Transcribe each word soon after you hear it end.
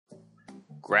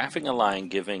Graphing a line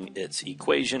giving its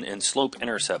equation in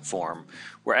slope-intercept form,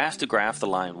 we're asked to graph the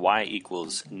line y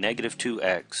equals negative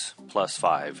 2x plus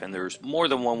 5. And there's more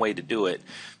than one way to do it,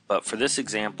 but for this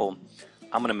example,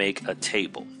 I'm going to make a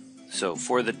table. So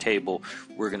for the table,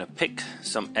 we're going to pick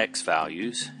some x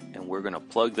values, and we're going to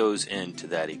plug those into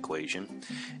that equation,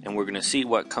 and we're going to see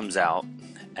what comes out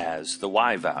as the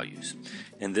y values.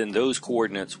 And then those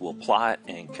coordinates will plot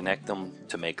and connect them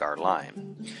to make our line.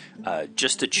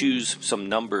 Just to choose some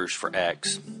numbers for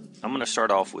x, I'm going to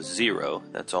start off with 0.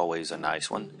 That's always a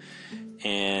nice one.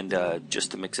 And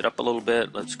just to mix it up a little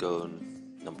bit, let's go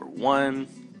number 1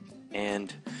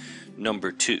 and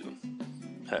number 2.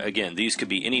 Again, these could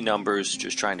be any numbers,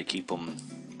 just trying to keep them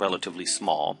relatively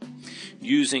small.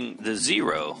 Using the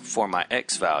 0 for my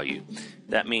x value,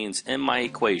 that means in my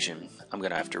equation, I'm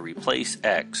going to have to replace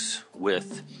x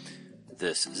with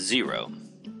this 0.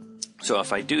 So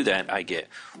if I do that, I get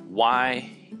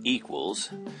y equals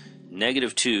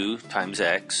negative 2 times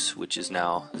x, which is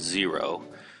now 0,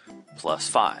 plus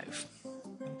 5.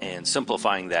 And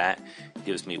simplifying that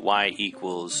gives me y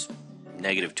equals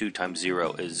negative 2 times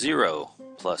 0 is 0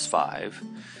 plus 5.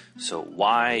 So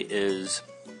y is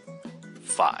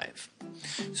 5.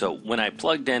 So when I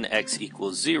plugged in x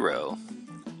equals 0,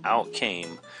 out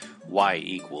came y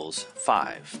equals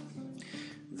 5.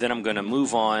 Then I'm going to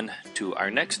move on to our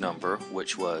next number,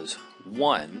 which was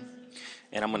 1,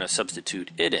 and I'm going to substitute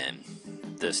it in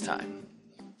this time.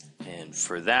 And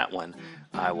for that one,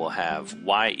 I will have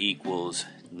y equals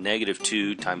negative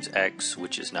 2 times x,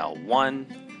 which is now 1,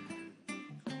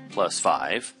 plus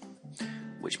 5,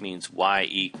 which means y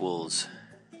equals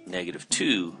negative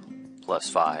 2 plus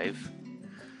 5.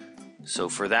 So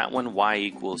for that one, y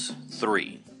equals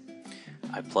 3.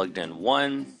 I plugged in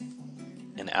 1,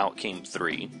 and out came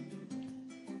 3.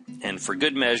 And for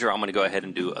good measure, I'm going to go ahead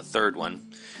and do a third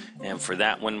one. And for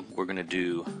that one, we're going to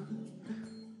do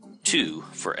 2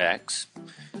 for x.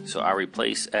 So I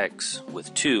replace x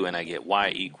with 2, and I get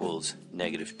y equals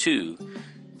negative 2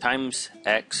 times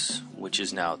x, which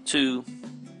is now 2,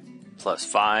 plus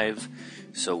 5.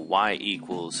 So y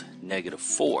equals negative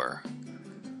 4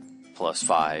 plus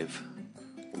 5.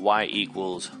 Y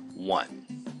equals 1.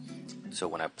 So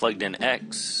when I plugged in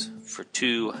x for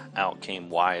 2, out came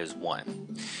y as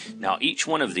 1. Now each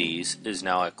one of these is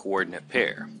now a coordinate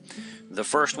pair. The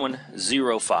first one,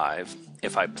 0, 5.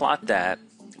 If I plot that,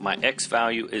 my x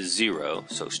value is 0.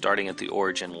 So starting at the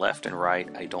origin, left and right,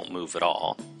 I don't move at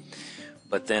all.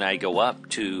 But then I go up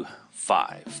to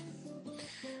 5.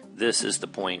 This is the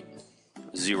point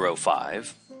 0,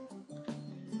 5.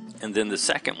 And then the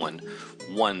second one,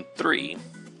 1, 3.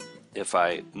 If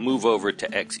I move over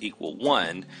to x equal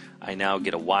 1, I now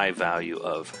get a y value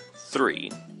of 3,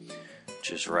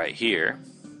 which is right here.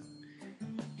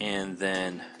 And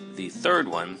then the third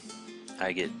one,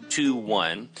 I get 2,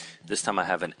 1. This time I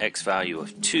have an x value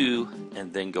of 2,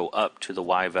 and then go up to the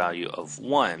y value of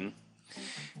 1.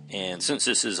 And since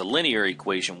this is a linear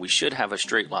equation, we should have a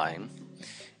straight line.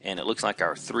 And it looks like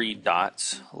our 3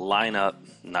 dots line up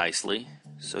nicely.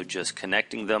 So just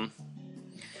connecting them,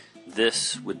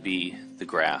 this would be the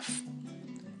graph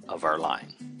of our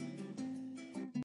line.